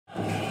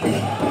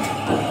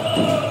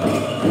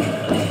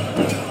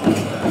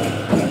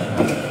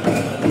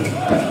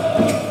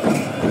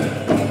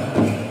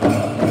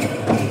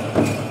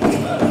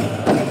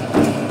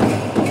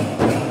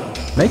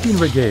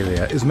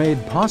Regalia is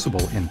made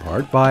possible in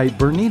part by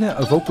Bernina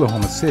of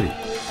Oklahoma City,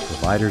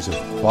 providers of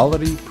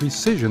quality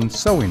precision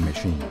sewing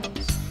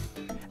machines,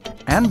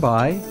 and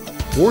by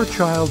Four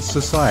Child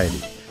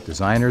Society,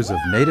 designers of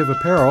native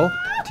apparel,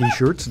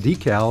 t-shirts,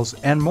 decals,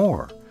 and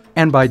more,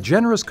 and by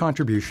generous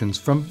contributions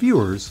from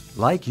viewers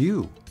like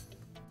you.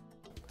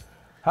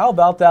 How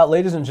about that,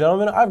 ladies and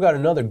gentlemen? I've got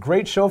another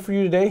great show for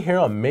you today here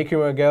on Making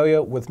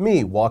Regalia with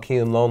me,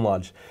 Juaquin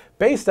Lonelodge,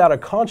 based out of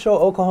Concho,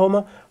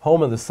 Oklahoma,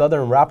 home of the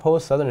Southern Arapaho,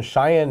 Southern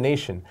Cheyenne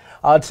Nation.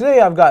 Today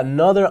I've got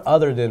another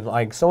other than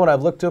like someone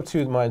I've looked up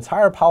to my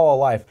entire Powell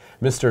life,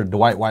 Mr.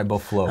 Dwight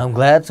Whitebuffalo. I'm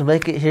glad to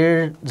make it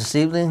here this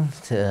evening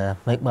to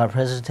make my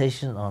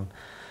presentation on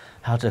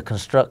how to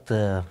construct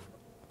from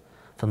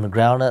the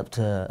ground up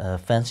to a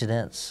fancy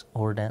dance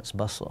or dance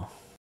bustle.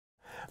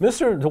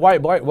 Mr.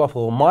 Dwight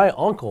Whitebuffalo, my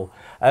uncle,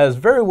 is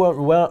very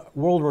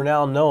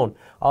world-renowned known.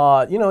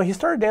 He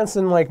started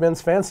dancing like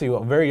men's fancy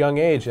at a very young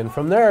age, and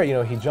from there,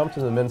 he jumped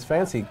into men's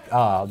fancy,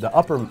 the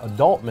upper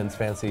adult men's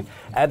fancy,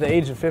 at the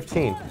age of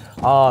 15.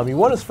 He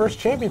won his first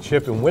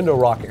championship in Window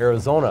Rock,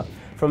 Arizona.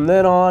 From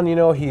then on,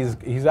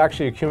 he's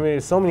actually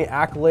accumulated so many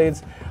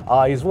accolades.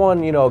 He's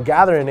won,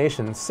 Gathering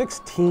Nation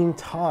 16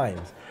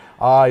 times.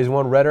 He's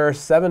won Red Earth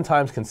 7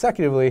 times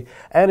consecutively,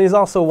 and he's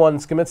also won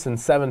Skimitzen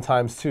 7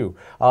 times too,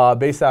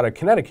 based out of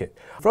Connecticut.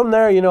 From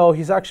there,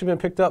 he's actually been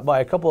picked up by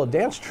a couple of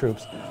dance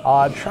troupes,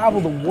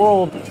 traveled the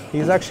world.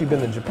 He's actually been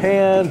to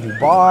Japan,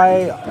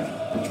 Dubai,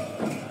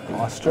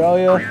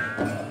 Australia,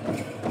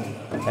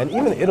 and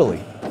even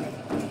Italy.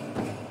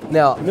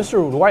 Now,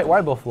 Mr. Dwight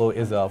Whitebuffalo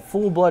is a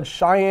full-blood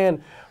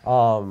Cheyenne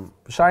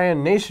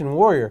Nation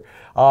warrior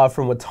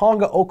from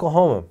Watonga,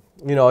 Oklahoma.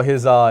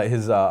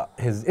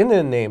 His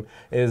Indian name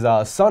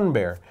is Sun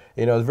Bear.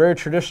 It's very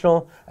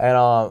traditional, and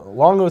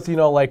along with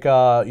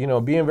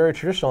being very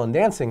traditional in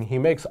dancing, he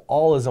makes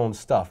all his own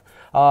stuff.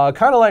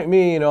 Kind of like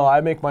me,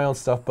 I make my own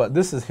stuff, but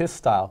this is his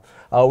style.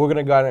 We're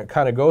gonna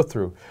kind of go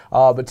through.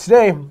 But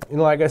today,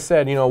 like I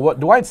said, what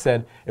Dwight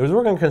said, it was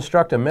we're gonna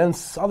construct a men's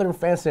Southern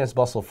fancy dance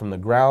bustle from the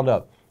ground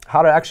up.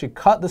 How to actually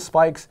cut the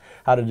spikes,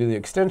 how to do the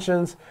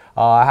extensions,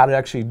 how to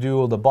actually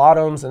do the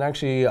bottoms, and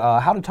actually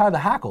how to tie the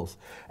hackles.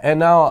 And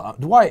now,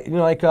 Dwight,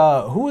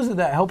 who is it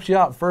that helps you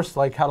out first,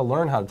 like how to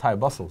learn how to tie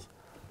bustles?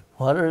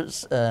 Well,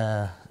 there's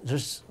a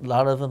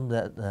lot of them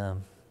that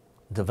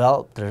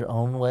develop their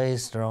own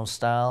ways, their own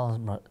style.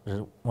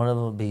 One of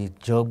them would be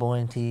Joe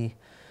Boynty,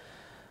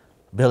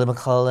 Billy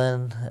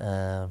McCullen,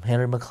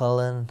 Henry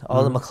McCullen,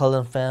 all the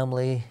McCullen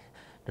family.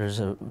 There's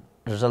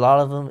a lot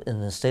of them in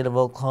the state of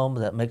Oklahoma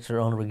that make their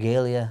own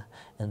regalia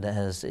and that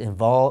has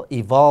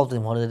evolved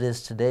in what it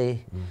is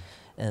today.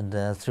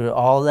 And through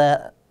all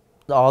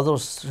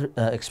those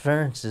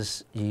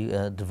experiences, you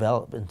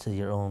develop into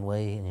your own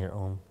way and your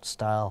own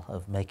style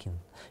of making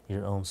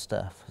your own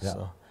stuff. Yeah.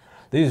 So.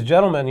 These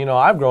gentlemen,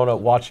 I've grown up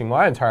watching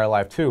my entire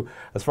life too.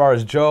 As far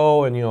as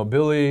Joe and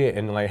Billy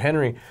and like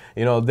Henry,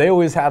 they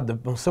always have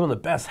some of the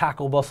best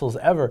hackle bustles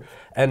ever.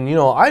 And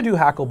I do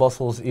hackle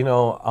bustles,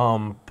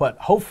 but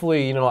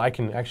hopefully I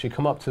can actually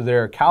come up to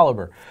their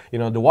caliber.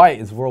 Dwight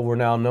is world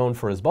renowned known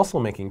for his bustle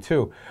making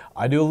too.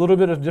 I do a little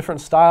bit of different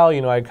style.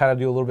 I kind of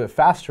do a little bit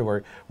faster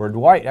where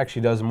Dwight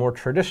actually does a more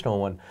traditional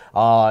one.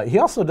 He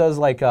also does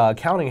like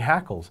counting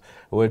hackles,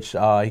 which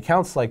he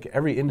counts like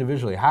every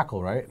individually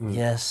hackle, right?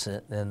 Yes,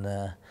 and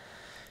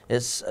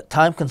it's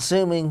time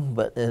consuming,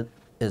 but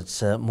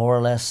it's more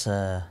or less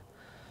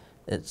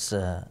it's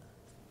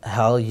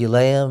how you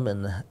lay them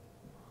and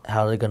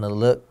how they're going to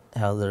look,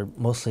 how they're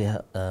mostly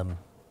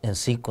in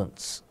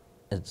sequence.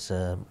 It's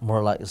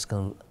more like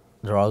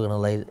they're all going to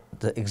lay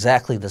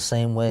exactly the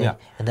same way,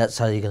 and that's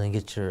how you're going to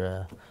get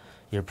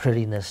your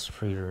prettiness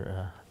for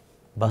your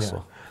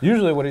bustle. Yeah.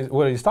 Usually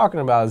what he's talking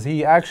about is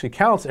he actually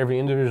counts every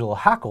individual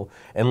hackle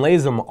and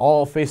lays them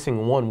all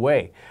facing one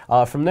way.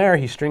 From there,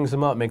 he strings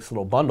them up, makes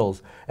little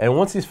bundles, and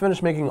once he's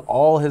finished making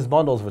all his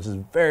bundles, which is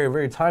very,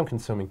 very time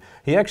consuming,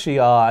 he actually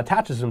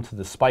attaches them to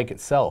the spike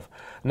itself.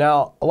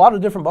 Now, a lot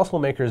of different bustle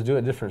makers do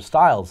it different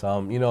styles.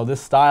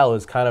 This style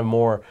is kind of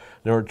more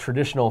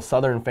traditional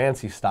Southern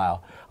fancy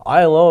style.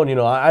 I alone,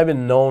 I've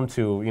been known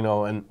to,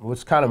 and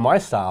what's kind of my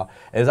style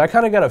is I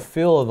kind of got a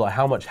feel of like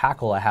how much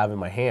hackle I have in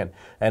my hand,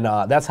 and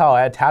that's how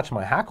I attach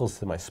my hackles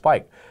to my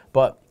spike.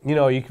 But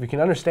you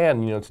can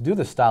understand, to do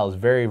this style is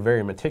very,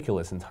 very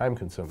meticulous and time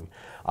consuming.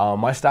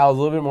 My style is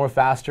a little bit more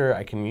faster.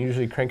 I can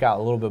usually crank out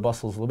a little bit of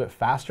bustles a little bit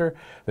faster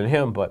than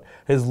him, but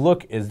his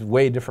look is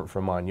way different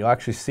from mine. You'll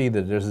actually see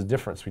that there's a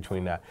difference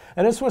between that,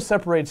 and it's what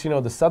separates,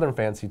 the Southern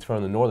fancy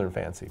from the Northern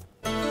fancy.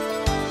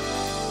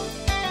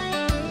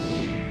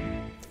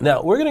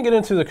 Now, we're going to get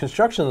into the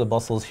construction of the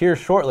bustles here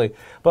shortly,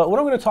 but what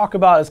I'm going to talk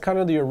about is kind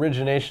of the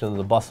origination of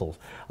the bustles.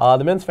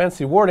 The men's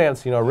fancy war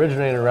dance,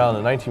 originated around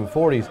the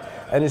 1940s,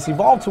 and it's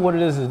evolved to what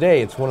it is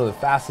today. It's one of the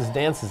fastest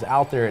dances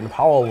out there in the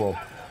Powell world.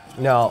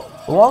 Now,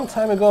 a long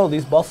time ago,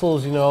 these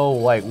bustles,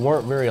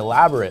 weren't very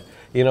elaborate.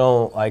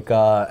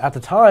 At the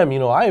time,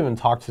 I even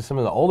talked to some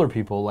of the older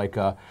people, who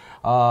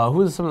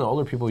are some of the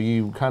older people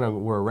you kind of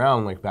were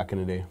around, back in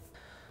the day?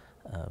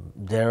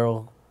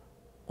 Daryl,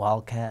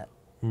 Wildcat.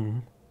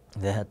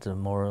 They had the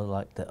more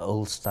like the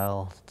old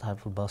style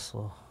type of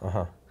bustle.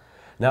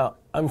 Now,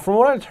 from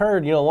what I've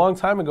heard, a long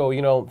time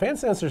ago,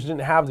 fancy dancers didn't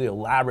have the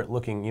elaborate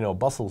looking,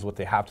 bustles what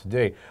they have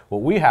today,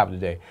 what we have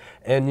today.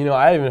 And,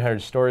 I even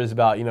heard stories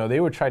about, they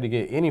would try to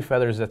get any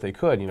feathers that they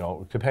could,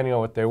 depending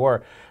on what they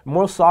were.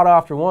 Most sought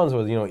after ones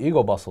was,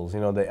 eagle bustles,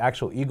 the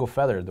actual eagle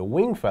feather, the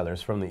wing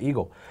feathers from the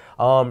eagle.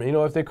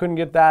 If they couldn't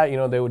get that,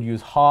 they would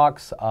use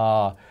hawks.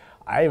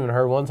 I even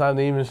heard one time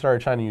they even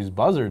started trying to use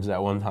buzzards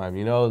at one time,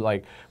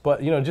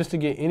 but, just to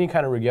get any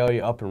kind of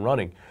regalia up and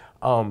running.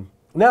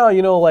 Now,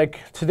 like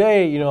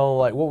today,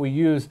 like what we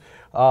use,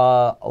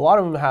 a lot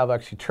of them have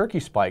actually turkey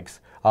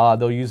spikes.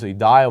 They'll usually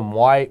dye them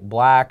white,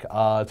 black,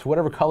 to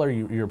whatever color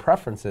your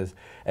preference is.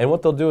 And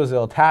what they'll do is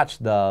they'll attach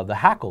the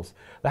hackles.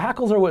 The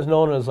hackles are what's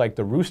known as like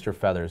the rooster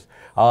feathers.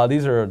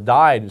 These are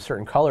dyed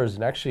certain colors,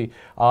 and actually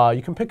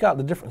you can pick out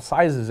the different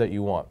sizes that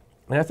you want.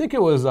 And I think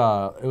it was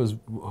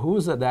who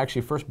was it that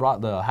actually first brought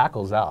the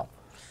hackles out?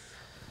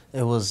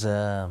 It was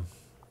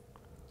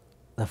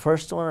the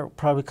first one that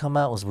probably come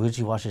out was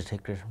Washington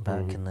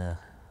back in the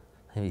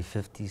maybe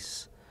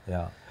 50s.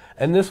 Yeah.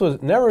 And this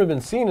was never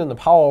been seen in the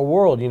Powell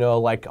world,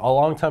 like a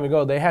long time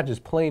ago. They had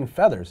just plain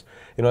feathers,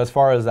 as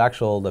far as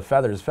the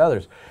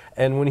feathers.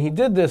 And when he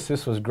did this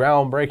was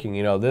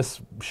groundbreaking. This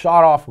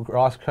shot off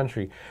across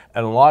country,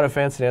 and a lot of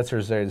fancy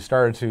dancers, they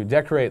started to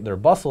decorate their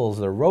bustles,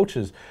 their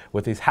roaches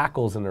with these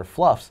hackles and their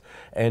fluffs.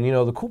 And,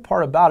 the cool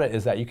part about it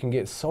is that you can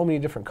get so many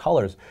different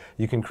colors.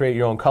 You can create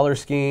your own color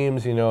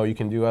schemes, you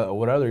can do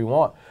whatever you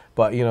want.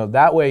 But,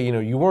 that way,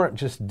 you weren't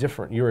just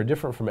different. You were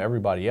different from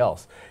everybody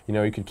else.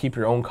 You could keep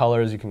your own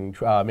colors. You can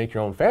make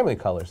your own family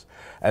colors.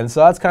 And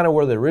so that's kind of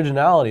where the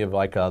originality of,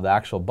 like, the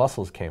actual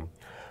bustles came.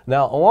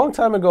 Now, a long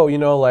time ago,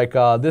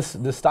 this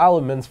style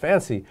of men's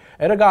fancy,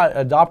 and it got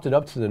adopted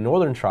up to the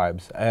northern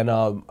tribes. And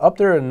up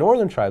there in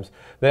northern tribes,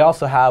 they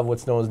also have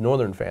what's known as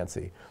northern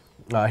fancy.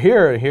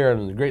 Here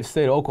in the great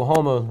state of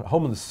Oklahoma,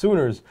 home of the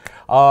Sooners,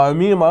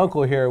 me and my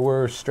uncle here,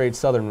 we're straight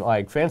southern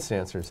like fancy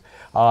dancers.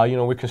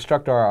 We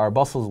construct our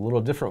bustles a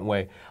little different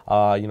way.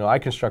 I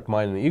construct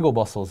mine in the eagle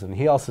bustles, and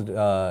he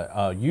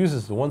also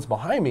uses the ones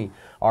behind me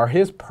are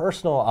his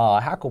personal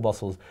hackle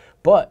bustles.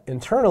 But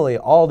internally,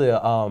 all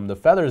the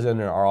feathers in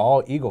there are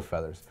all eagle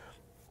feathers.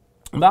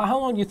 About how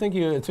long do you think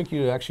it took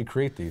you to actually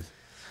create these?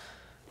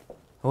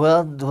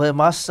 Well, the way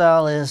my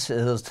style is,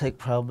 it'll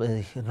take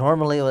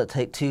normally it would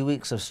take 2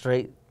 weeks of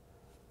straight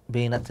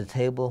being at the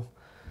table,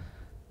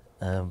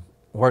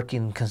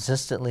 working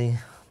consistently,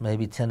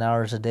 maybe 10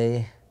 hours a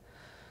day.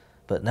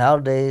 But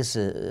nowadays,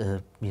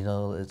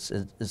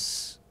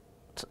 it's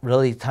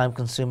really time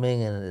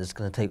consuming, and it's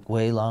going to take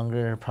way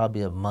longer,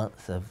 probably a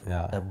month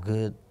of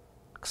good,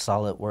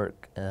 solid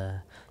work,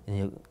 and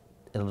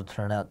it'll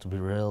turn out to be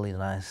really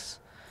nice.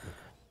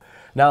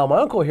 Now, my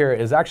uncle here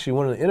is actually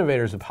one of the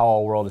innovators of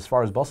Powell world as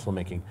far as bustle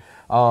making.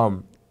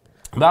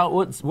 About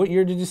what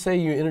year did you say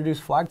you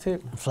introduced flag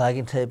tape?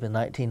 Flagging tape in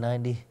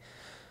 1990.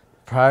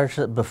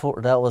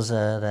 Before that was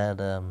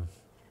Red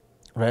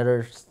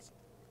Earth.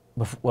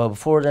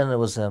 Before then it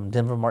was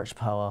Denver March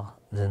Powell.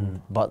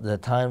 Then, but the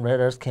time Red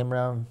Earth came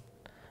around,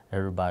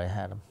 everybody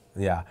had them.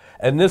 Yeah,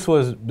 and this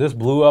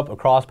blew up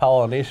across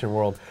Powell Nation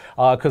world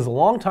because a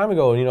long time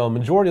ago,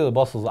 majority of the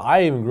bustles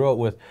I even grew up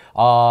with,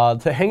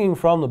 to hanging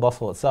from the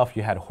bustle itself,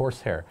 you had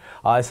horsehair.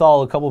 I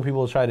saw a couple of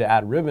people try to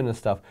add ribbon and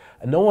stuff,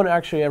 and no one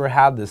actually ever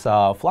had this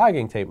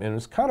flagging tape, and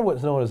it's kind of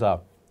what's known as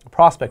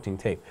prospecting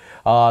tape.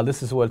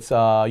 This is what's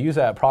used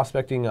at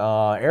prospecting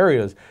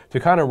areas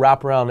to kind of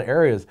wrap around the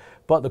areas.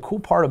 But the cool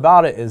part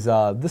about it is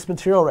this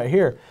material right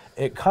here,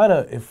 it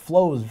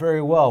flows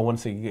very well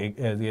once it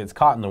gets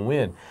caught in the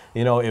wind.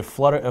 It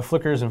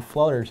flickers and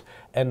flutters.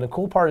 And the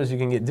cool part is you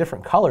can get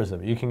different colors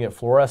of it. You can get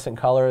fluorescent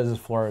colors as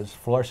far as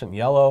fluorescent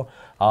yellow,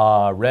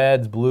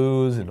 reds,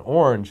 blues, and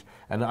orange.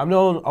 And I've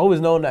always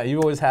known that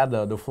you always had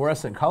the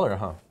fluorescent color,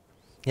 huh?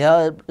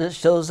 Yeah, it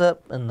shows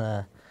up,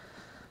 and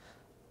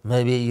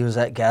maybe you was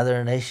at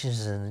Gathering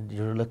Nations and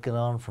you're looking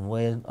on from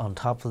way on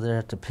top of there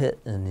at the pit,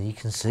 and you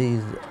can see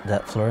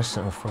that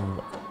fluorescent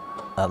from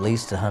at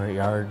least 100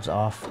 yards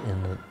off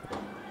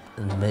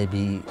in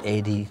maybe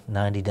 80,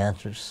 90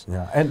 dancers.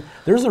 Yeah, and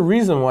there's a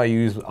reason why you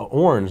use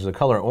orange, the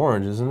color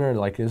orange, isn't there?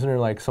 Isn't there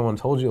like someone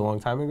told you a long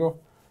time ago?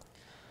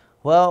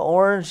 Well,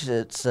 orange,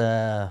 it's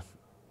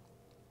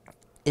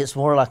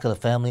more like a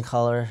family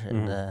color,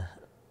 and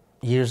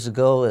years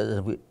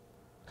ago we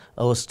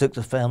always stuck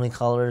to family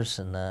colors,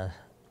 and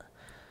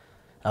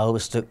I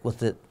always stuck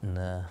with it, and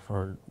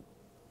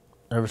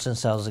ever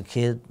since I was a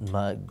kid.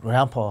 My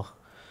grandpa,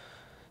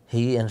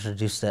 he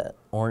introduced that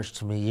orange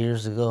to me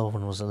years ago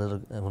when I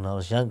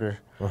was younger,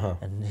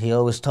 and he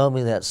always told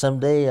me that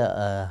someday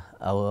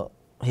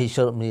he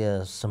showed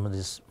me some of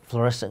these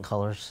fluorescent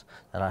colors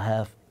that I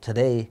have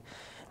today,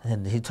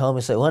 and he told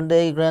me, said, one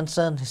day,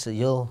 grandson, he said,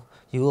 you'll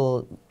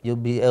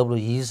be able to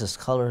use this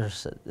color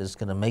that's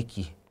gonna make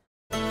you.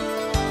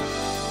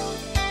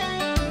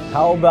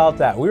 How about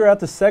that? We were at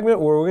the segment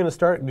where we're going to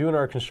start doing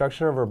our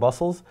construction of our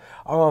bustles.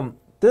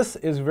 This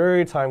is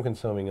very time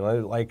consuming.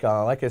 Like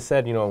I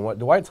said, you know, what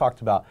Dwight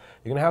talked about,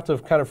 you're going to have to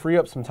kind of free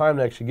up some time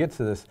to actually get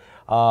to this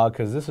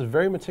because this is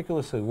very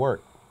meticulously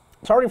worked.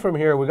 Starting from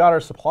here, we got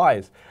our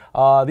supplies.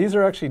 These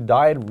are actually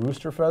dyed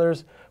rooster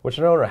feathers, which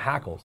are known as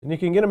hackles. And you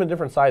can get them in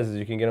different sizes.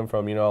 You can get them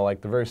from, you know,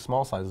 like the very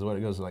small sizes, what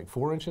it goes to like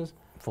 4 inches?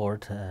 4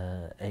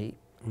 to 8,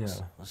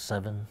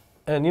 7.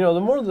 And you know,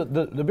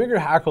 the bigger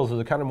hackles are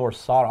the kind of more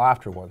sought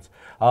after ones.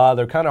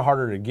 They're kind of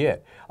harder to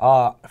get.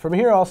 From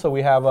here also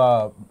we have,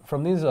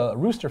 from these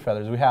rooster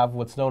feathers, we have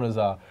what's known as,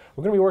 we're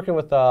going to be working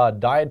with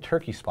dyed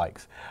turkey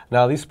spikes.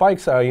 Now these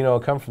spikes, you know,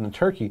 come from the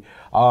turkey.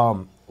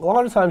 A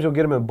lot of times you'll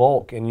get them in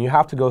bulk and you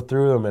have to go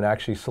through them and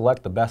actually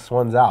select the best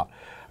ones out.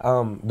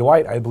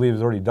 Dwight, I believe,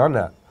 has already done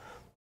that.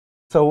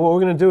 So what we're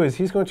going to do is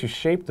he's going to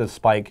shape the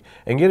spike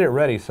and get it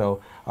ready. So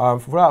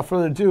without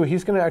further ado,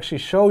 he's going to actually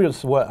show you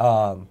what,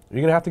 you're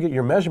going to have to get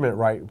your measurement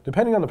right,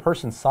 depending on the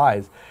person's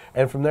size.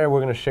 And from there,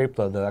 we're going to shape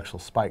the actual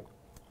spike.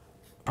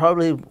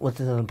 Probably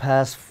within the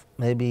past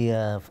maybe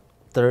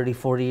 30,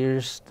 40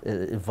 years,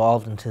 it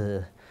evolved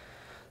into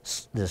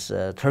this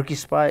turkey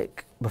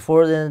spike.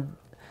 Before then,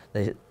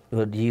 they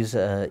would use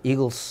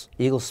eagle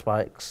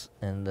spikes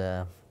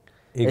and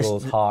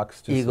Eagles,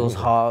 hawks, eagles,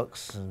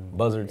 hawks, and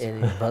buzzards,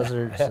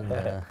 buzzards,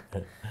 and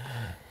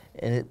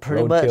it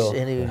pretty much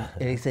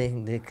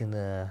anything they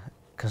can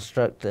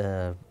construct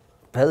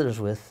feathers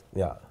with.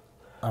 Yeah,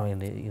 I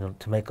mean, you know,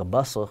 to make a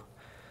bustle.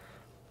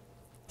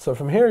 So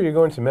from here, you're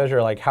going to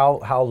measure like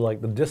how like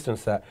the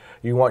distance that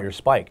you want your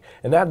spike,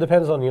 and that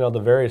depends on, you know,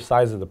 the various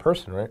size of the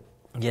person, right?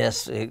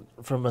 Yes,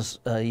 from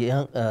a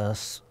young.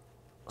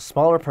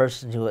 Smaller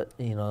person,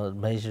 you know, it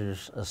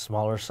measures a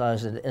smaller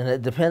size, and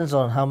it depends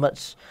on how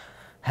much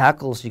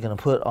hackles you're going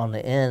to put on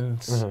the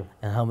ends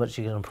and how much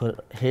you're going to put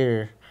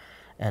here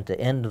at the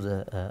end of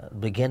the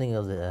beginning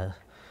of the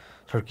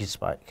turkey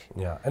spike.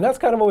 Yeah, and that's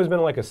kind of always been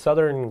like a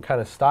southern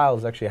kind of style,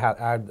 is actually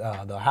add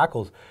the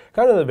hackles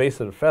kind of the base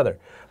of the feather.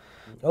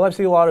 Well, I've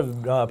seen a lot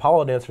of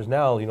powwow dancers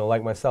now, you know,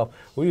 like myself,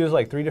 we use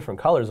like 3 different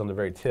colors on the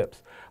very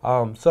tips.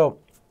 So,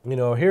 you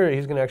know, here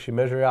he's going to actually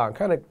measure it out and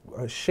kind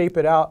of shape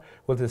it out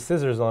with his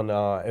scissors on,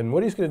 and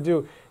what he's going to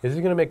do is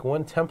he's going to make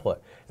one template,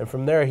 and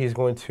from there he's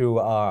going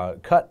to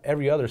cut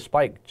every other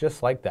spike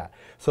just like that.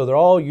 So they're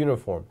all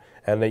uniform,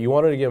 and that you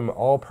wanted to get them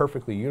all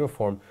perfectly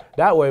uniform.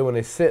 That way when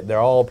they sit, they're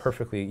all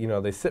perfectly, you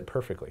know, they sit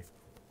perfectly.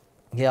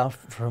 Yeah,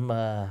 from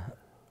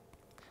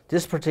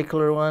this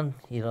particular one,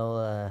 you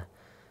know,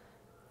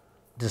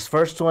 this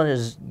first one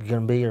is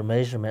going to be your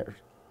measurement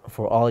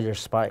for all your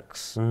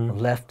spikes,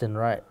 left and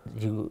right.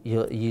 You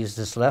use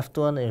this left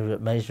one and you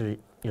measure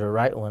your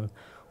right one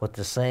with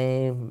the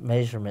same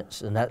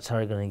measurements, and that's how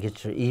you're going to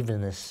get your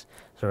evenness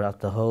throughout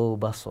the whole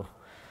bustle.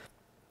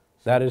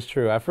 That is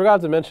true. I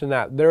forgot to mention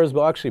that there's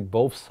actually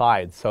both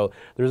sides. So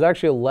there's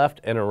actually a left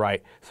and a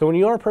right. So when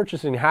you are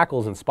purchasing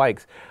hackles and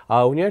spikes,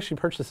 when you actually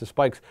purchase the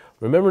spikes,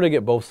 remember to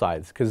get both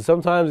sides. Because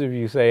sometimes if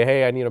you say,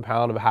 hey, I need a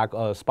pound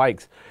of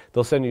spikes,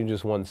 they'll send you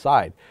just one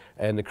side.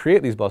 And to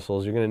create these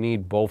bustles, you're going to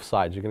need both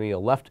sides. You're going to need a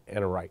left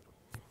and a right.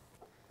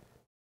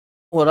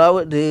 What I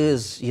would do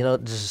is, you know,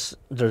 just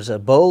there's a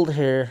bold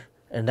here,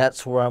 and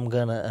that's where I'm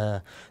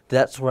gonna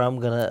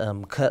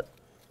cut.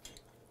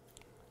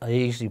 I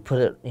usually put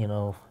it, you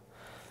know,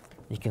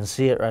 you can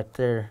see it right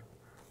there.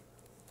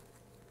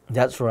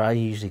 That's where I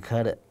usually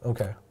cut it.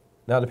 Okay.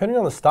 Now, depending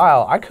on the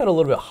style, I cut a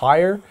little bit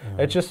higher.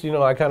 It's just, you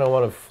know, I kind of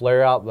want to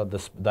flare out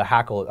the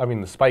hackle, I mean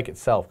the spike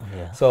itself.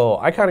 Yeah. So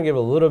I kind of give a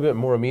little bit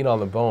more meat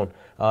on the bone.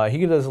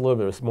 He does a little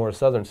bit more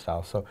southern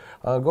style. So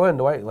go ahead,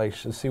 Dwight, like,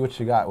 see what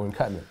you got when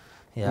cutting it.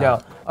 Yeah.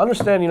 Now,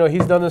 understand, you know,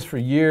 he's done this for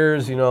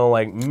years, you know,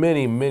 like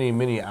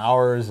many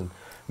hours and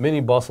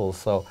many bustles.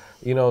 So,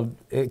 you know,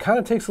 it kind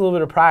of takes a little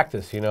bit of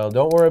practice, you know.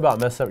 Don't worry about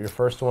messing up your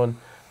first one.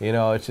 You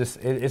know, it's just,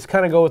 it's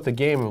kind of go with the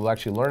game of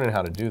actually learning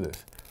how to do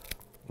this.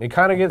 It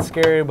kind of gets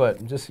scary,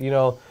 but just, you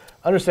know,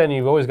 understand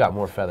you've always got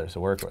more feathers to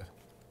work with.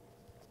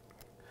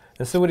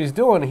 And so what he's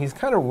doing, he's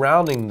kind of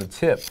rounding the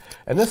tip.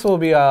 And this will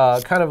be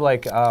kind of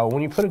like,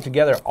 when you put it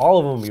together, all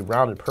of them will be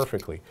rounded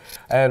perfectly.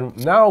 And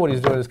now what he's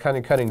doing is kind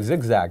of cutting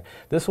zigzag.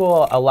 This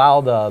will allow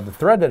the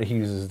thread that he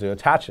uses to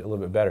attach it a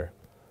little bit better.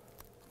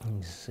 Let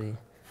me see.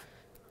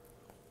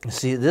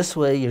 See, this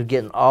way you're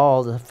getting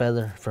all the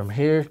feather from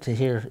here to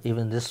here,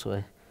 even this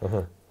way,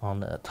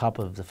 on the top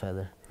of the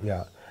feather.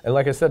 Yeah. And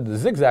like I said, the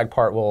zigzag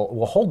part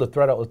will hold the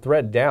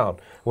thread down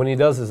when he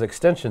does his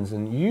extensions.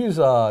 And you use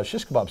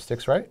shish kebab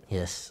sticks, right?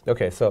 Yes.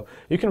 Okay, so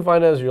you can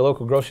find those at your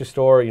local grocery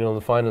store. You know, to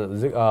find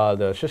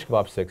the shish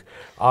kebab sticks.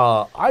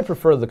 I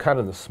prefer the kind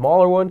of the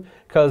smaller one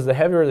because the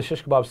heavier the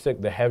shish kebab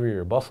stick, the heavier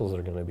your bustles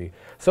are going to be.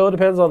 So it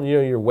depends on, you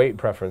know, your weight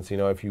preference. You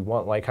know, if you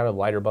want like kind of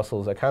lighter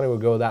bustles, I kind of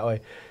would go that way.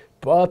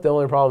 But the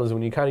only problem is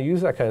when you kind of use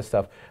that kind of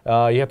stuff,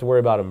 you have to worry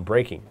about them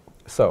breaking.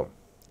 So.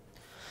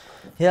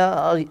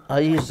 Yeah, I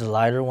use the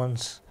lighter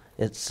ones.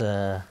 It's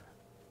a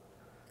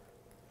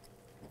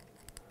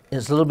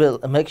little bit,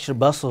 it makes your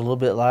bustle a little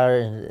bit lighter,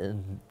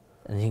 and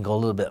you can go a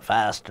little bit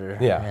faster.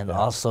 Yeah. And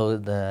also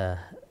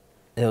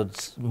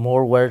it's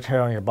more wear and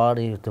tear on your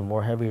body the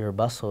more heavy your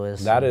bustle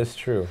is. That is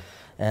true.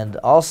 And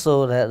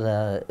also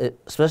that,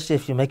 especially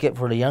if you make it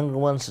for the younger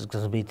ones, it's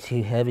going to be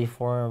too heavy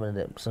for them,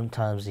 and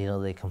sometimes, you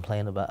know, they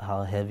complain about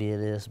how heavy it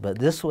is. But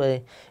this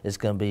way, it's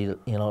going to be,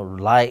 you know,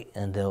 light,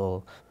 and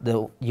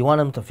you want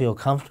them to feel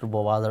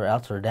comfortable while they're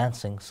out there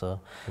dancing. So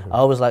I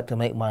always like to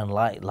make mine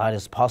light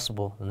as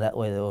possible, and that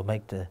way they will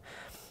make the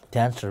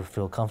dancer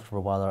feel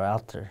comfortable while they're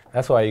out there.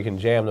 That's why you can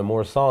jam to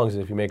more songs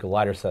if you make a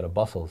lighter set of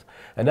bustles.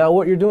 And now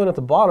what you're doing at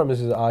the bottom is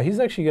he's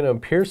actually going to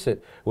pierce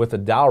it with a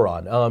dowel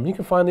rod. You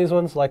can find these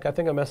ones, like I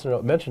think I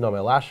mentioned on my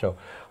last show.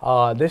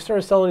 They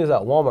started selling these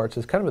at Walmart. So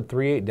it's kind of a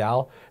 3/8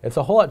 dowel. It's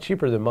a whole lot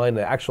cheaper than mine,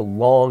 the actual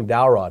long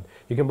dowel rod.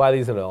 You can buy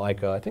these in I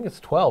think it's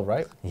 12,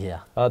 right?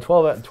 Yeah.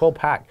 12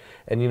 pack.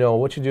 And you know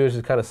what you do is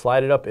just kind of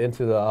slide it up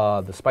into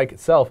the spike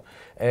itself,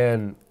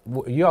 and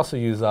you also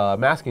use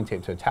masking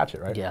tape to attach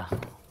it, right? Yeah.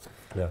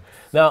 Yeah.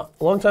 Now,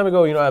 a long time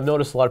ago, you know, I've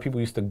noticed a lot of people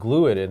used to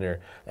glue it in there,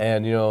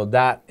 and you know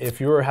that if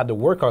you had to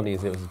work on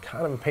these, it was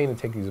kind of a pain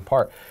to take these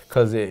apart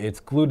because it's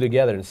glued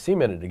together and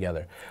cemented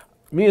together.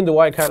 Me and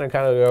Dwight kind of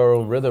go our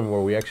own rhythm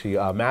where we actually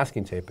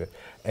masking tape it,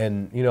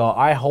 and you know,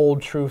 I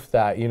hold truth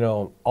that you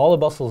know all the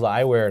bustles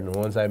I wear and the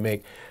ones I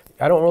make,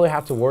 I don't really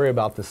have to worry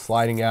about this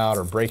sliding out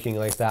or breaking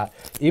like that,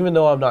 even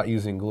though I'm not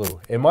using glue.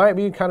 It might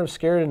be kind of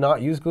scary to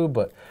not use glue,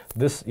 but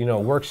this, you know,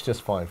 works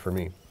just fine for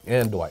me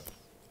and Dwight.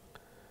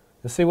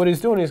 And see what he's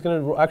doing, he's going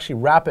to actually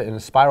wrap it in a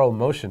spiral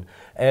motion.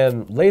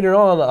 And later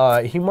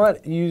on, he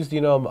might use,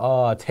 you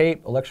know,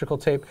 tape, electrical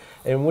tape.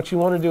 And what you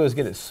want to do is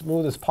get it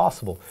smooth as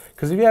possible.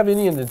 Because if you have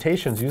any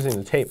indentations using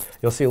the tape,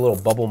 you'll see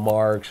little bubble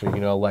marks or,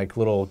 you know, like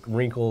little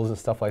wrinkles and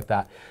stuff like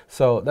that.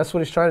 So that's what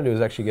he's trying to do, is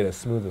actually get it as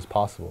smooth as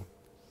possible.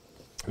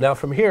 Now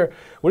from here,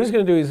 what he's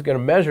going to do, he's going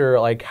to measure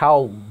like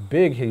how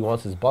big he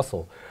wants his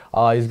bustle.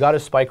 He's got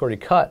his spike already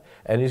cut,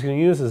 and he's going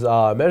to use his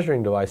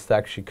measuring device to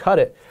actually cut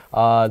it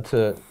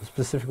to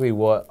specifically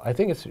what, I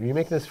think it's, you're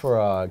making this for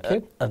a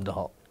kid?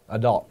 Adult.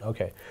 Adult,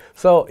 okay.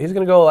 So he's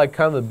going to go like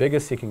kind of the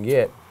biggest he can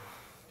get.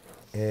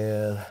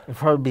 And It'll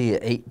probably be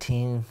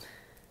 18.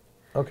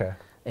 Okay.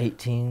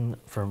 18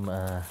 from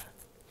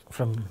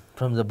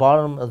the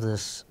bottom of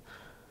this,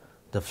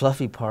 the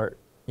fluffy part,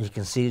 you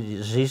can see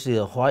there's usually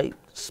a white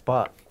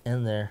spot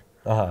in there.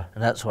 And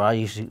that's where I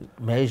usually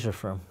measure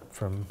from.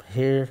 From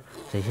here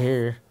to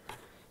here,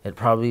 it'd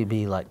probably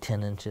be like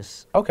 10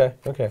 inches. Okay,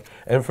 okay.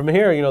 And from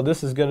here, you know,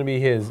 this is going to be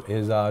his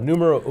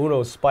numero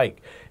uno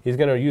spike. He's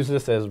going to use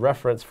this as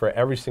reference for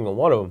every single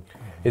one of them.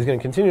 He's going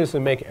to continuously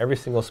make every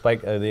single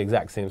spike the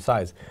exact same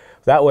size.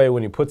 That way,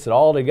 when he puts it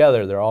all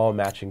together, they're all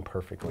matching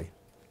perfectly.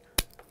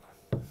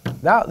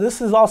 Now, this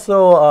is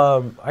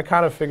also, I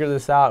kind of figured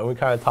this out, and we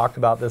kind of talked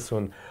about this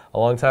one a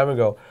long time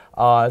ago.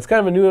 It's kind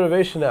of a new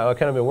innovation that I've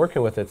kind of been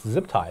working with. It's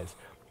zip ties.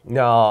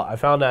 Now, I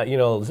found that, you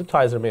know, zip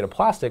ties are made of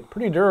plastic,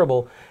 pretty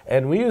durable,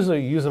 and we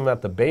usually use them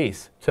at the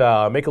base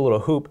to make a little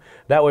hoop.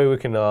 That way we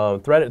can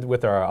thread it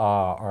with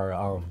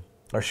our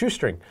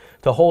shoestring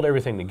to hold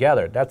everything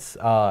together. That's,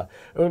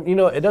 you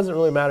know, it doesn't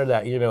really matter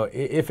that, you know,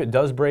 if it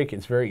does break,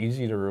 it's very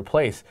easy to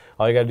replace.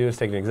 All you got to do is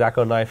take an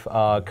X-Acto knife,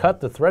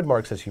 cut the thread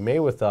marks as you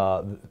made with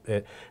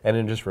it, and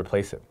then just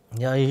replace it.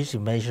 Yeah, I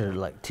usually measure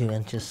like 2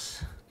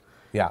 inches.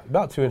 Yeah,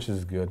 about 2 inches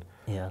is good.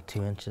 Yeah,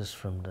 2 inches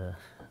from the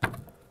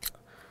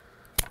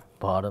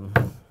bottom.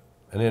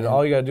 And then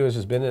all you got to do is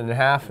just bend it in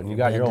half, and you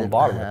got your own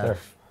bottom right there.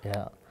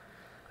 Yeah.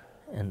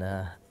 And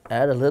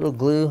add a little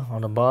glue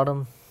on the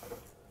bottom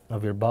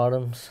of your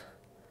bottoms.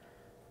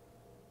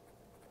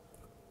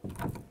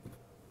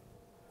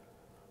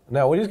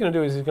 Now what he's going to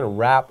do is he's going to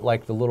wrap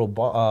like the little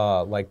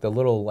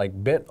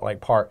bent like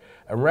part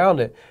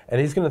around it,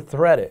 and he's going to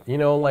thread it. You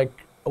know, like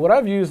what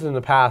I've used in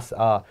the past.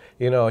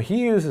 You know, he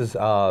uses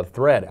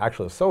thread,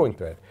 actually sewing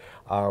thread.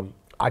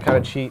 I kind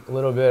of cheat a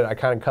little bit. I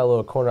kind of cut a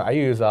little corner. I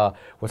use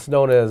what's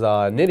known as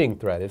knitting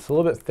thread. It's a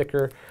little bit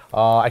thicker.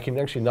 I can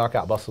actually knock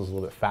out bustles a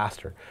little bit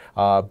faster.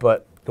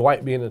 But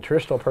Dwight, being the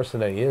traditional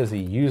person that he is, he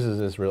uses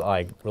this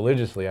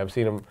religiously. I've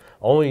seen him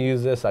only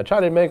use this. I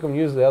try to make him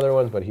use the other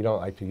ones, but he don't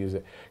like to use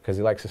it because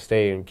he likes to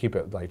stay and keep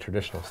it like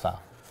traditional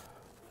style.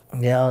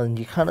 Yeah, and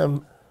you kind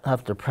of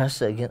have to press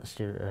it against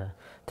your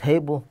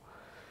table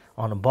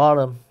on the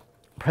bottom.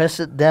 Press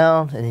it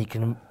down, and you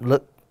can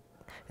look.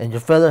 And your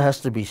feather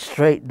has to be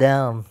straight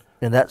down,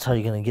 and that's how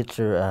you're going to get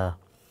your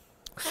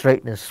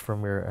straightness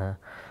from your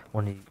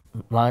when you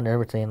line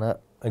everything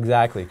up.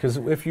 Exactly, because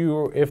if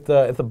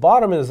the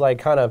bottom is like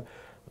kind of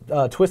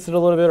twisted a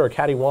little bit or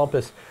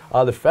cattywampus,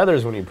 the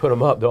feathers when you put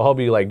them up, they'll all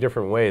be like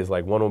different ways.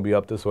 Like one will be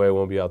up this way, one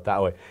will be up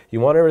that way.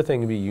 You want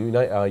everything to be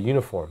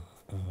uniform.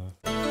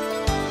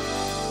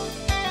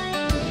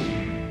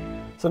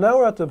 So now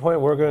we're at the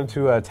point where we're going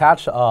to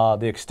attach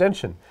the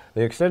extension.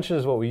 The extension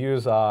is what we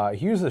use.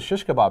 He uses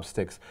shish kebab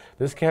sticks.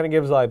 This kind of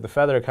gives like the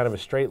feather kind of a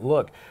straight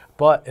look,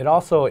 but it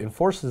also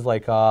enforces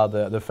like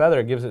the feather.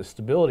 It gives it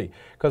stability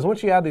because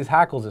once you add these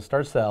hackles, it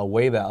starts to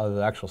weigh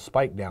the actual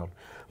spike down.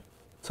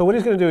 So what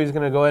he's going to do, he's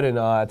going to go ahead and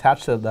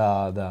attach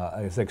to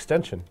his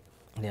extension.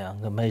 Yeah, I'm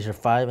going to measure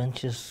 5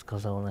 inches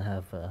because I want to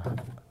have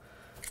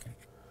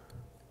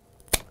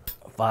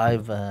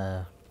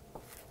 5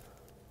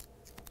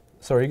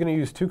 So are you going to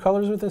use 2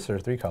 colors with this or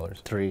 3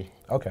 colors? 3.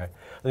 Okay.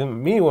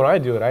 And me, when I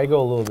do it, I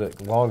go a little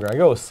bit longer. I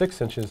go with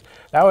 6 inches.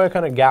 That way I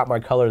kind of gap my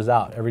colors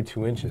out every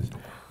 2 inches.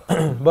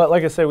 But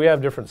like I said, we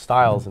have different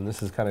styles, and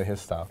this is kind of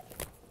his style.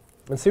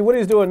 And see what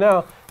he's doing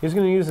now, he's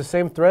going to use the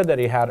same thread that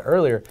he had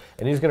earlier,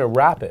 and he's going to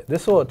wrap it.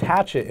 This will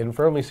attach it and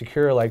firmly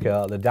secure like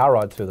the dowel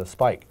rod to the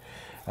spike.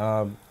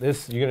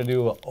 This you're going to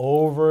do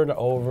over and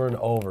over and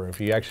over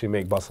if you actually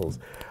make bustles.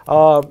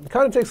 Kind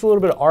of takes a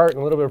little bit of art and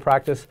a little bit of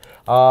practice.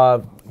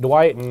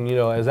 Dwight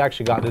has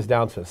actually got this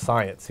down to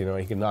science.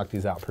 He can knock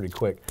these out pretty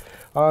quick.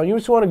 You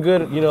just want a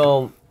good,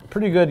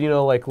 pretty good,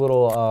 like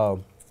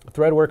little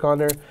thread work on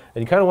there,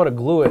 and you kind of want to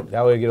glue it.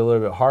 That way you get a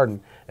little bit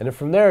hardened. And then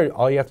from there,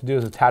 all you have to do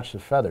is attach the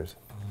feathers.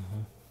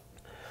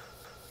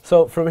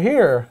 So from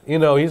here,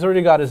 he's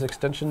already got his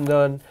extension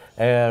done,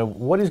 and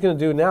what he's going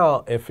to do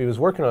now, if he was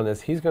working on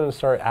this, he's going to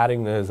start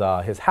adding his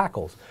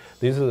hackles.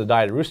 These are the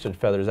dyed rooster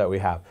feathers that we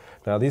have.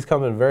 Now these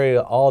come in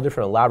all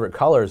different elaborate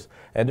colors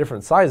and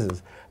different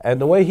sizes, and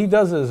the way he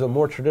does it is a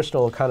more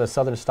traditional kind of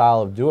southern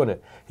style of doing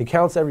it. He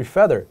counts every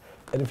feather,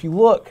 and if you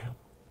look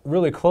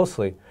really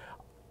closely,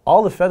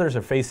 all the feathers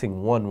are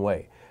facing one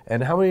way.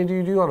 And how many do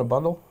you do on a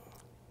bundle?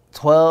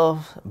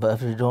 12, but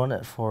if you're doing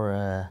it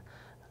for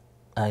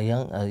a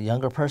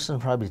younger person,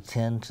 probably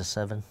 10 to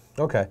 7.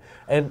 Okay,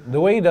 and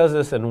the way he does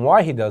this and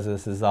why he does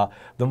this is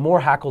the more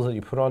hackles that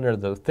you put on there,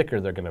 the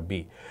thicker they're going to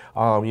be.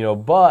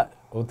 But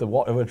with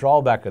the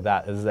drawback of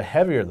that is the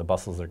heavier the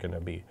bustles are going to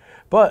be.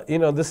 But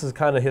this is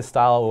kind of his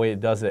style, the way he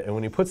does it. And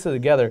when he puts it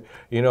together,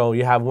 you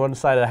have one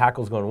side of the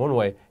hackles going one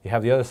way, you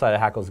have the other side of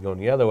the hackles going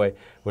the other way,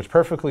 which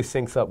perfectly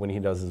syncs up when he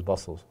does his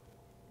bustles.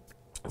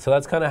 So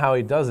that's kind of how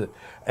he does it.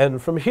 And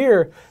from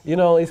here, he's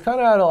kind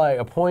of at like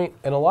a point,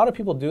 and a lot of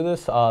people do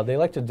this, they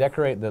like to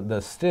decorate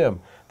the stem,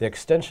 the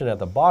extension at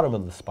the bottom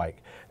of the spike.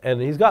 And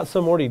he's got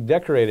some already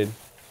decorated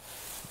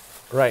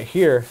right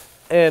here.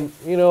 And,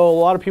 a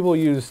lot of people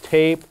use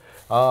tape,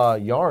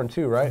 yarn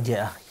too, right?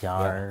 Yeah,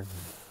 yarn,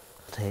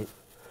 tape.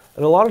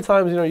 And a lot of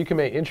times, you can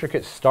make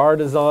intricate star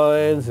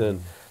designs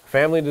and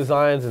family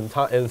designs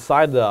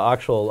inside the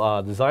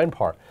actual design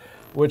part,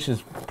 which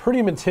is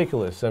pretty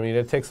meticulous. I mean,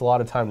 it takes a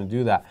lot of time to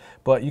do that.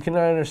 But you can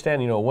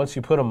understand, once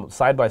you put them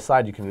side by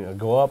side, you can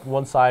go up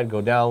one side, go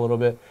down a little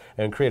bit,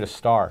 and create a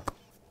star.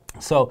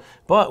 So,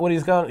 but what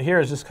he's got here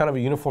is just kind of a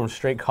uniform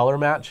straight color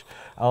match.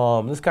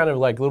 This is kind of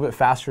like a little bit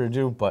faster to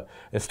do, but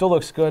it still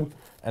looks good.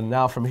 And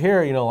now from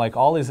here, like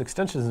all these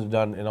extensions are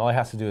done, and all he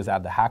has to do is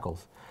add the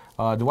hackles.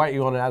 Dwight,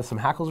 you want to add some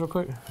hackles real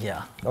quick?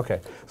 Yeah. Okay.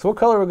 So what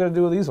color are we going to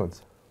do with these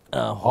ones?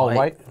 All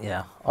white?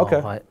 Yeah. Okay.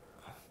 All white.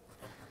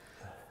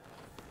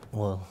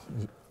 We'll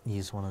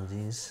use one of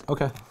these.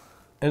 Okay.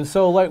 And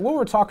so like what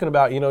we're talking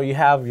about, you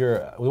have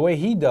the way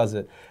he does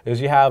it is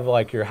you have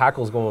like your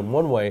hackles going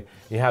one way,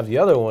 you have the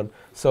other one.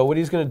 So what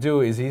he's going to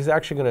do is he's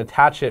actually going to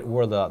attach it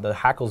where the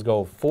hackles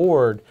go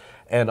forward,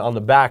 and on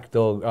the back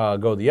they'll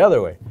go the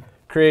other way,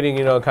 creating,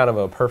 kind of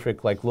a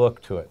perfect like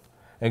look to it.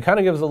 And kind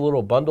of gives a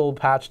little bundle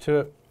patch to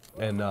it.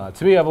 And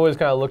to me, I've always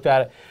kind of looked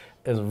at it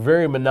as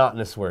very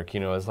monotonous work.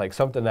 It's like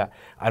something that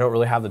I don't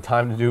really have the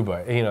time to do,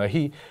 but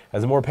he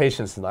has more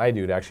patience than I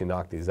do to actually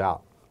knock these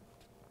out.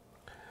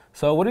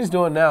 So what he's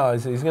doing now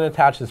is he's going to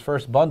attach his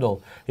first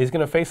bundle. He's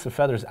going to face the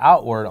feathers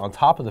outward on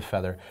top of the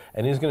feather,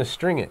 and he's going to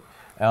string it.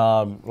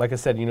 Like I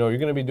said, you're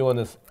going to be doing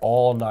this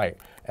all night.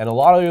 And a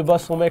lot of you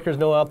bustle makers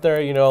know out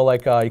there, you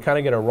kind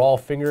of get a raw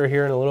finger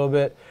here in a little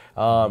bit.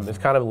 It's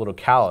kind of a little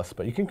callous,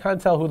 but you can kind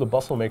of tell who the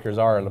bustle makers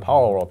are in the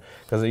power world,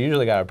 because they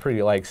usually got a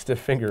pretty like stiff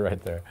finger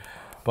right there.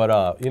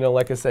 But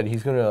like I said,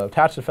 he's going to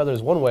attach the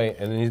feathers one way,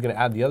 and then he's going to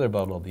add the other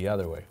bundle the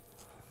other way.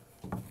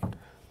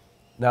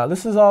 Now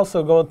this is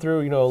also going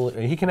through,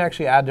 he can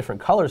actually add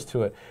different colors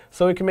to it,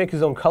 so he can make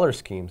his own color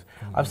schemes.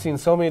 I've seen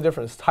so many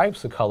different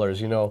types of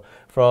colors,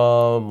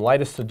 from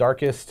lightest to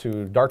darkest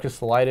to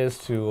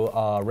lightest to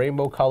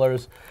rainbow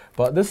colors.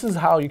 But this is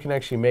how you can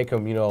actually make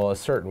them, a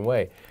certain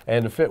way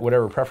and to fit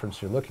whatever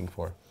preference you're looking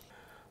for.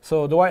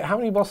 So Dwight, how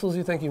many bustles do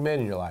you think you've made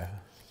in your life?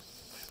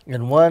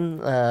 In one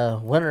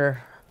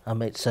winter, I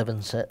made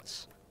 7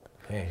 sets.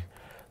 Hey,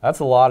 that's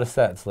a lot of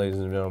sets, ladies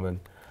and gentlemen.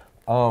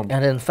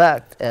 And in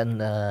fact,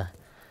 and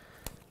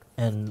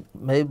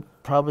maybe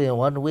probably in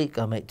 1 week,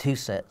 I'll make 2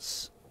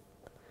 sets.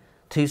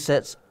 2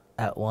 sets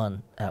at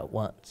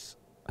once.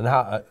 And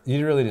how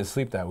you really didn't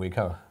sleep that week,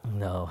 huh?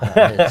 No,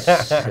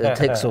 it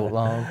takes so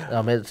long.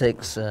 I mean, it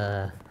takes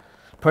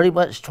pretty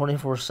much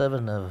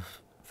 24/7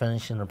 of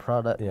finishing the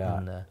product.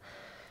 Yeah.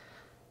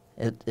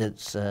 And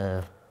it's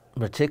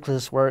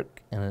meticulous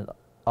work, and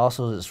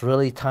it's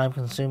really time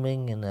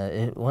consuming.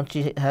 And once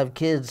you have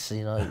kids,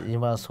 you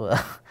might as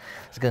well.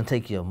 It's going to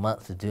take you a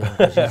month to do it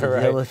because you have to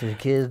deal with your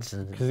kids.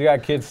 Because you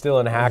got kids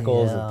stealing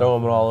hackles and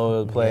throwing them all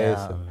over the place.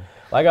 Yeah. And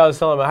like I was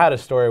telling him, I had a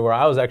story where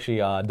I was actually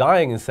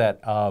dyeing a set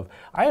of,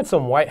 I had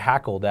some white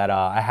hackle that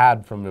I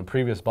had from the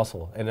previous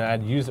bustle, and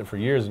I'd used it for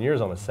years and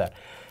years on a set.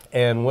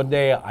 And one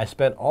day I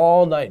spent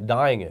all night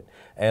dyeing it,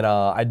 and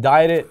I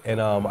dyed it,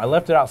 and I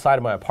left it outside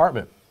of my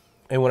apartment.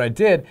 And what I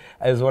did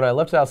is when I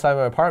left it outside of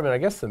my apartment, I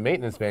guess the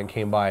maintenance man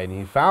came by and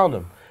he found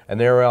them. and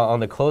they were on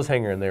the clothes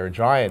hanger and they were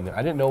drying. I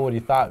didn't know what he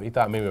thought. He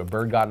thought maybe a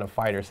bird got in a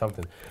fight or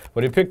something.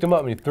 But he picked them up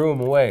and he threw them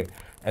away.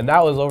 And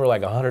that was over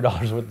like $100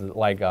 worth of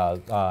like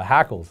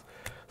hackles.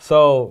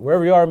 So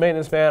wherever you are,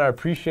 maintenance man, I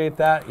appreciate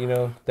that. You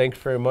know, thanks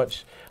very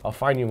much. I'll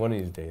find you one of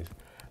these days.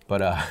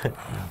 But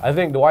I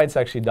think Dwight's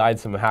actually dyed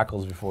some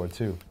hackles before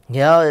too.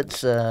 Yeah,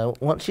 it's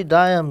once you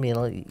dye them, you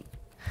know,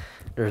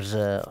 there's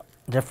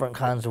different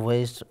kinds of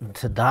ways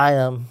to dye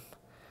them.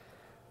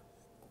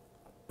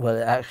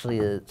 But actually,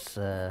 it's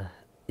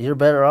you're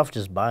better off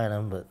just buying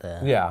them. But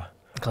yeah,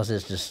 because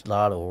it's just a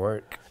lot of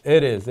work.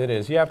 It is, it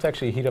is. You have to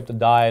actually heat up the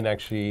dye and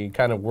actually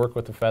kind of work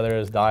with the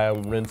feathers, dye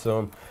them, rinse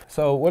them.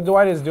 So what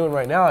Dwight is doing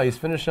right now, he's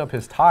finishing up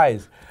his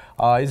ties.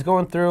 He's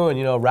going through and,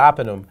 you know,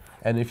 wrapping them.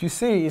 And if you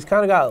see, he's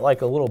kind of got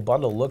like a little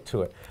bundle look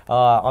to it.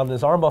 On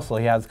his arm bustle,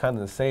 he has kind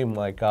of the same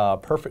like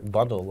perfect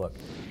bundle look.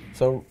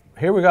 So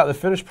here we got the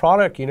finished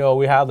product. You know,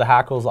 we have the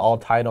hackles all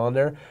tied on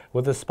there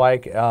with a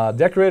spike,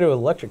 decorated with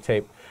electric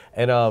tape.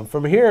 And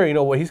from here, you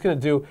know, what he's going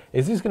to do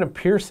is he's going to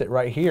pierce it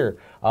right here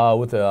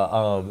with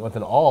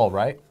an awl,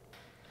 right?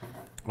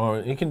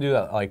 Or he can do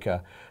that like,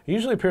 he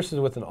usually pierces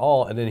it with an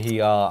awl, and then he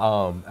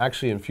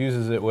actually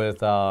infuses it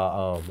with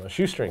a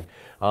shoestring.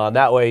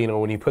 That way, you know,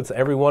 when he puts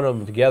every one of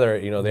them together,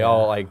 you know, they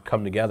all like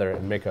come together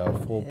and make a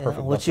full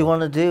perfect What bustle. you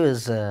want to do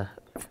is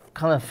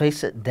kind of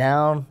face it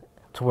down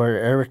to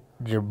where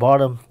your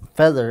bottom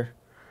feather,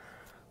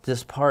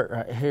 this part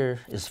right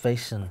here, is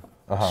facing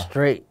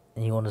straight,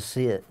 and you want to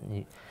see it. And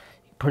you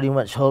pretty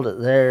much hold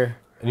it there.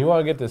 And you want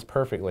to get this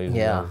perfect, ladies and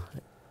gentlemen.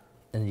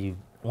 And you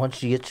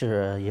once you get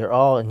your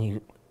awl and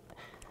you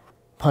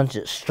punch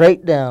it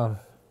straight down,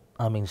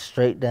 I mean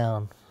straight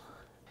down,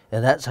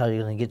 and that's how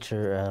you're going to get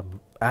your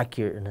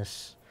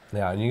accurateness.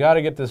 Yeah, and you got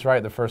to get this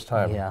right the first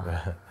time.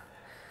 Yeah.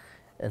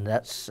 And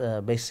that's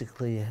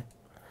basically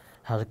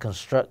how to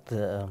construct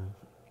the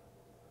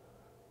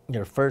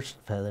your first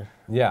feather.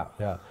 Yeah,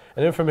 yeah.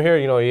 And then from here,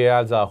 you know, he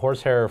adds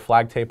horsehair or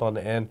flag tape on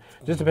the end,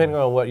 just depending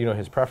on what, you know,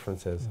 his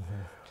preference is.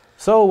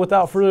 So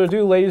without further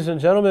ado, ladies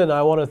and gentlemen,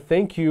 I want to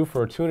thank you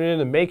for tuning in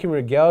to Making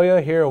Regalia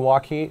here in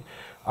Juaquin.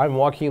 I'm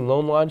Juaquin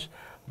Lonelodge,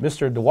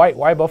 Mr. Dwight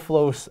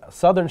Whitebuffalo,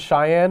 Southern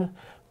Cheyenne,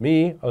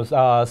 me,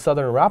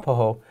 Southern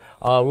Arapaho.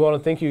 We want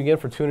to thank you again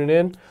for tuning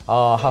in.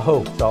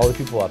 Ha-ho to all the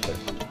people out there.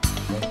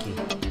 Thank you.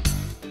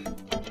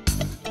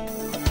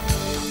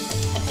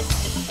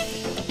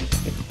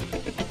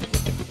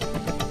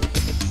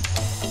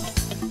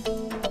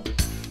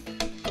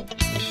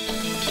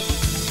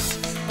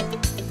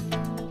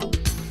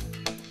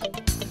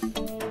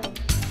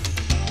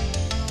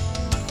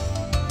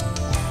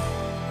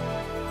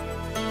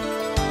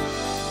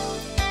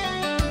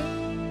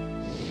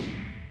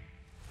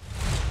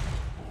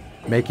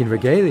 Making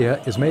Regalia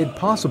is made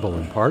possible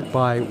in part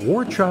by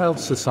War Child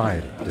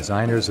Society,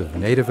 designers of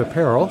native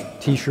apparel,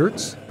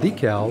 t-shirts,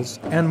 decals,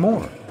 and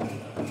more.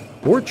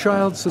 War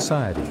Child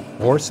Society,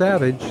 more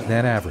savage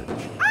than average.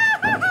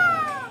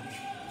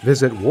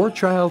 Visit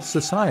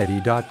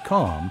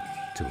warchildsociety.com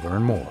to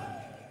learn more.